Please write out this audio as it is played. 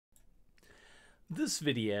This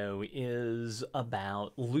video is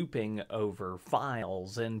about looping over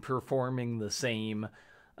files and performing the same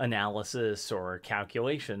analysis or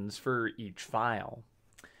calculations for each file.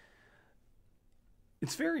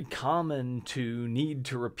 It's very common to need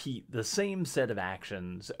to repeat the same set of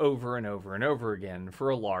actions over and over and over again for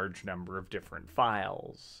a large number of different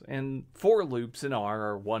files, and for loops in R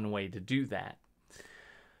are one way to do that.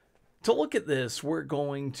 To look at this, we're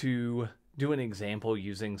going to do an example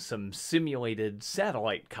using some simulated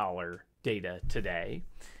satellite collar data today.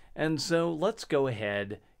 And so let's go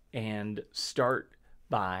ahead and start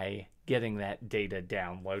by getting that data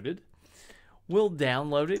downloaded. We'll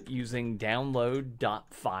download it using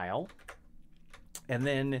download.file. And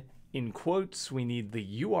then in quotes, we need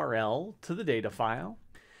the URL to the data file.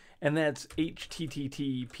 And that's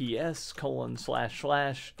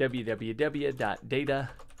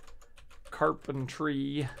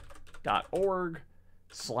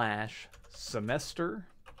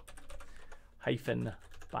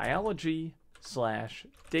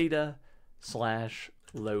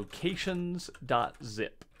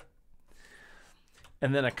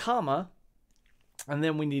And then a comma, and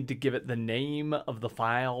then we need to give it the name of the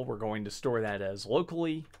file. We're going to store that as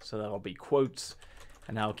locally, so that'll be quotes,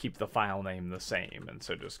 and I'll keep the file name the same, and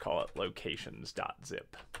so just call it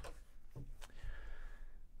locations.zip.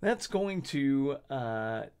 That's going to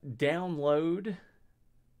download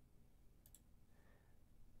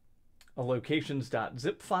a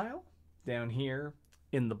locations.zip file down here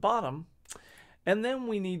in the bottom, and then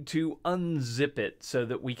we need to unzip it so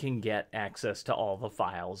that we can get access to all the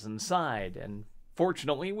files inside. And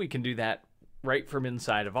fortunately, we can do that right from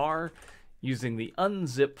inside of R using the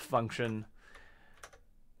unzip function,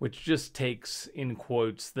 which just takes, in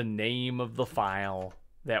quotes, the name of the file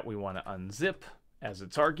that we want to unzip as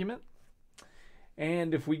its argument.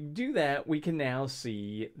 And if we do that, we can now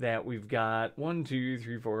see that we've got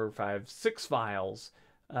 6 files,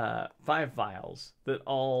 5 files that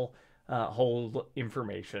all hold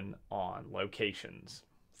information on locations.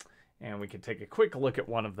 And we can take a quick look at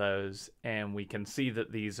one of those, and we can see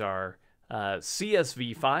that these are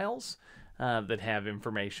CSV files that have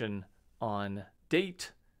information on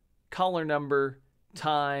date, collar number,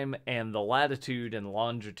 time, and the latitude and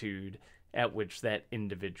longitude at which that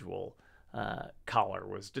individual collar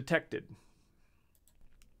was detected.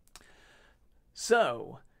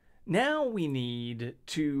 So now we need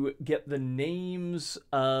to get the names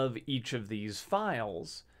of each of these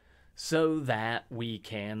files so that we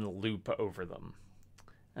can loop over them.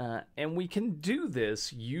 And we can do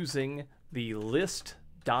this using the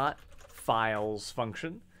list.files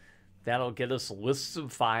function. That'll get us lists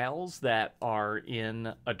of files that are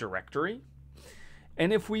in a directory.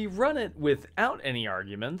 And if we run it without any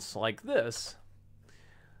arguments, like this,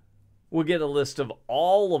 we'll get a list of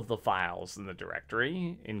all of the files in the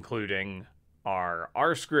directory, including our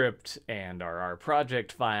R script and our R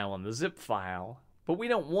project file and the zip file. But we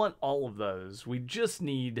don't want all of those. We just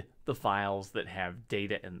need the files that have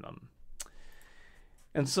data in them.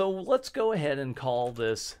 And so let's go ahead and call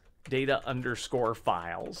this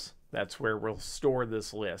data_files. That's where we'll store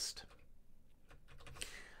this list.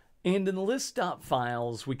 And in the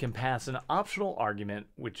list.files, we can pass an optional argument,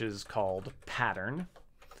 which is called pattern,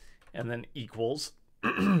 and then equals.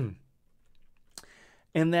 And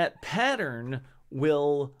that pattern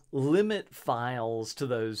will limit files to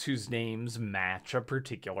those whose names match a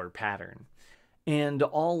particular pattern. And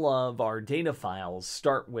all of our data files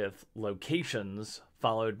start with locations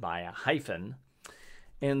followed by a hyphen.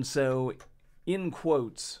 And so in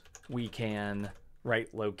quotes, we can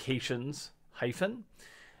write locations hyphen.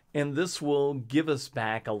 And this will give us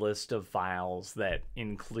back a list of files that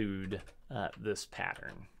include this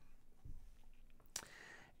pattern.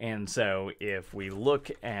 And so if we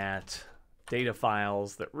look at data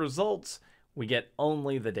files that results, we get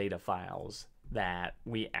only the data files that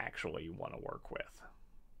we actually want to work with.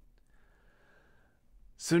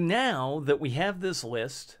 So now that we have this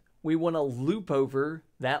list, we want to loop over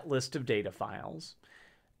that list of data files.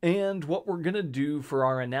 And what we're going to do for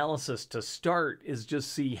our analysis to start is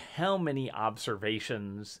just see how many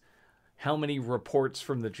observations, how many reports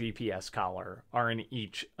from the GPS collar are in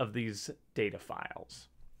each of these data files.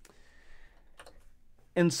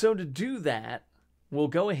 And so to do that, we'll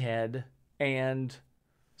go ahead and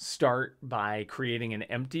start by creating an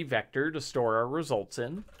empty vector to store our results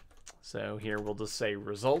in. So here we'll just say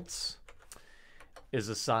results is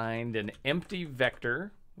assigned an empty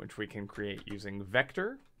vector, which we can create using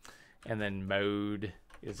vector. And then mode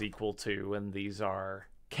is equal to, and these are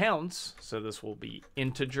counts, so this will be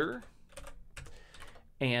integer.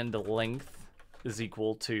 And length is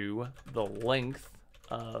equal to the length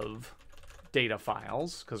of data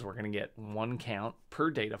files, because we're going to get one count per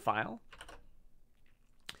data file.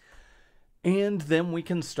 And then we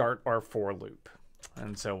can start our for loop.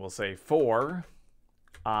 And so we'll say for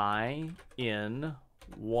I in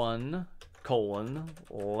 1 colon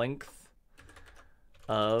length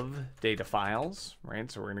of data files,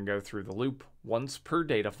 right? So we're going to go through the loop once per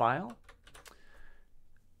data file,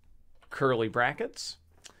 curly brackets.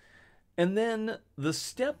 And then the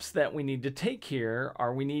steps that we need to take here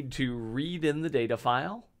are we need to read in the data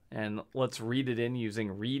file, and let's read it in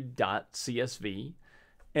using read.csv,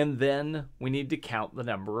 and then we need to count the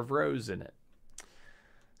number of rows in it.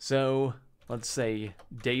 So let's say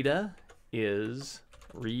data is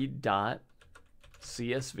read.csv,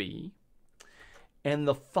 and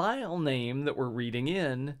the file name that we're reading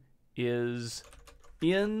in is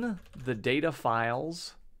in the data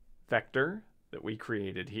files vector that we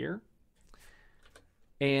created here.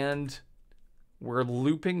 And we're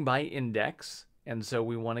looping by index, and so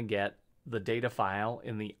we want to get the data file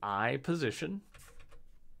in the I position.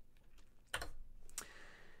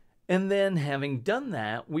 And then having done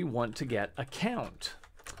that, we want to get a count.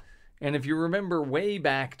 And if you remember way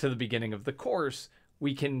back to the beginning of the course,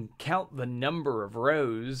 we can count the number of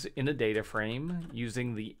rows in a data frame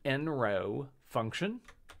using the nrow function.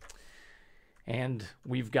 And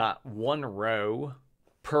we've got 1 row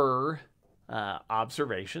per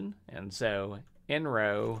observation, and so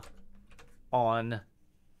nrow on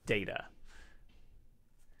data.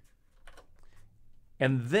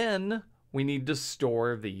 And then we need to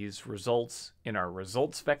store these results in our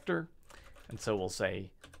results vector, and so we'll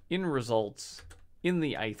say in results, in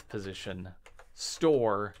the ith position,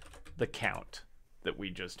 store the count that we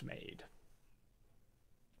just made.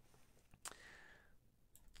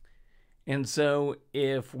 And so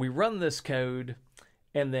if we run this code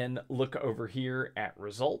and then look over here at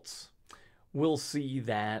results, we'll see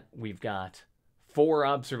that we've got 4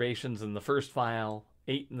 observations in the first file,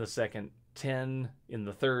 8 in the second, 10 in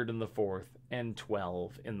the third and the fourth, and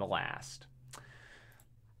 12 in the last.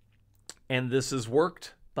 And this is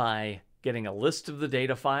worked by getting a list of the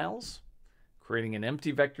data files, creating an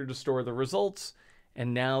empty vector to store the results,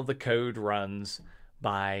 and now the code runs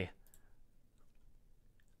by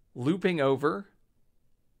looping over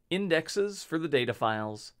indexes for the data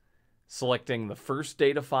files, selecting the first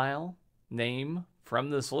data file name from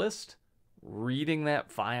this list, reading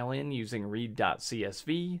that file in using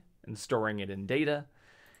read.csv and storing it in data,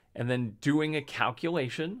 and then doing a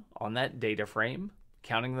calculation on that data frame,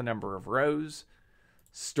 counting the number of rows,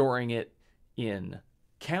 storing it in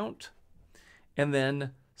count, and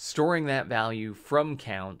then storing that value from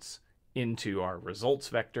counts into our results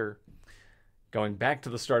vector, going back to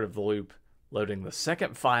the start of the loop, loading the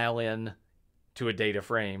second file in to a data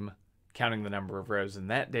frame, counting the number of rows in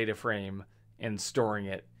that data frame, and storing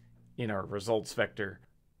it in our results vector,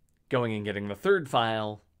 going and getting the third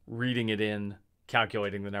file, reading it in,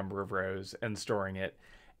 calculating the number of rows, and storing it,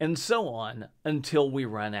 and so on until we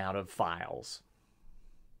run out of files.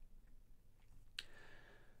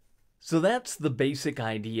 So that's the basic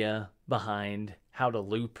idea behind how to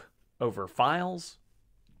loop over files.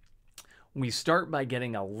 We start by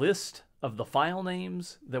getting a list of the file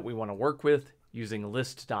names that we want to work with using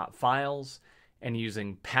list.files and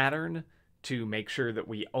using pattern to make sure that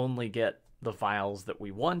we only get the files that we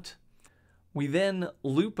want. We then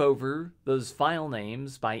loop over those file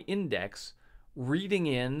names by index, reading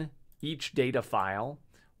in each data file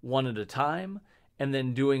one at a time, and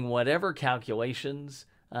then doing whatever calculations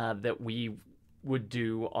that we would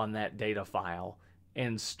do on that data file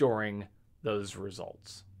and storing those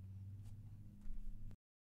results.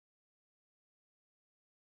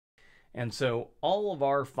 And so all of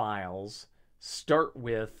our files start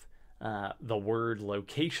with the word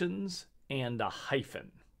locations and a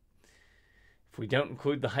hyphen. If we don't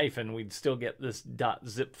include the hyphen, we'd still get this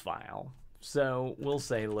 .zip file. So we'll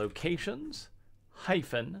say locations,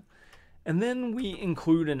 hyphen, and then we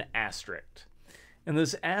include an asterisk. And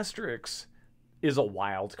this asterisk is a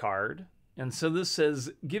wildcard. And so this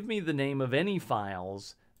says, give me the name of any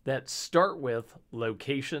files that start with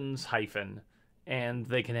locations hyphen, and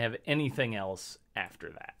they can have anything else after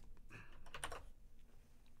that.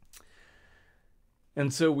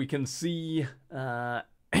 And so we can see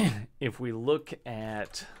if we look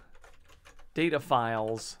at data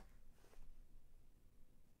files,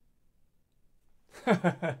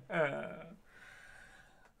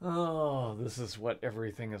 oh, this is what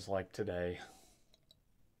everything is like today.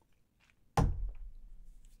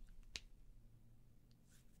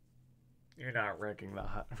 You're not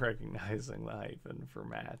recognizing the hyphen for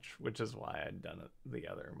match, which is why I'd done it the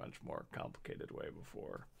other much more complicated way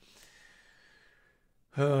before.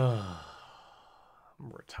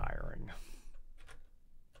 tiring.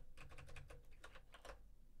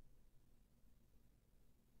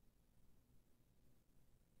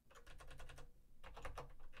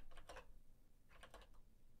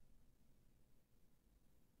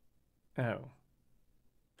 Oh.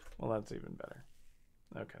 Well, that's even better.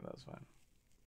 Okay, that's fine.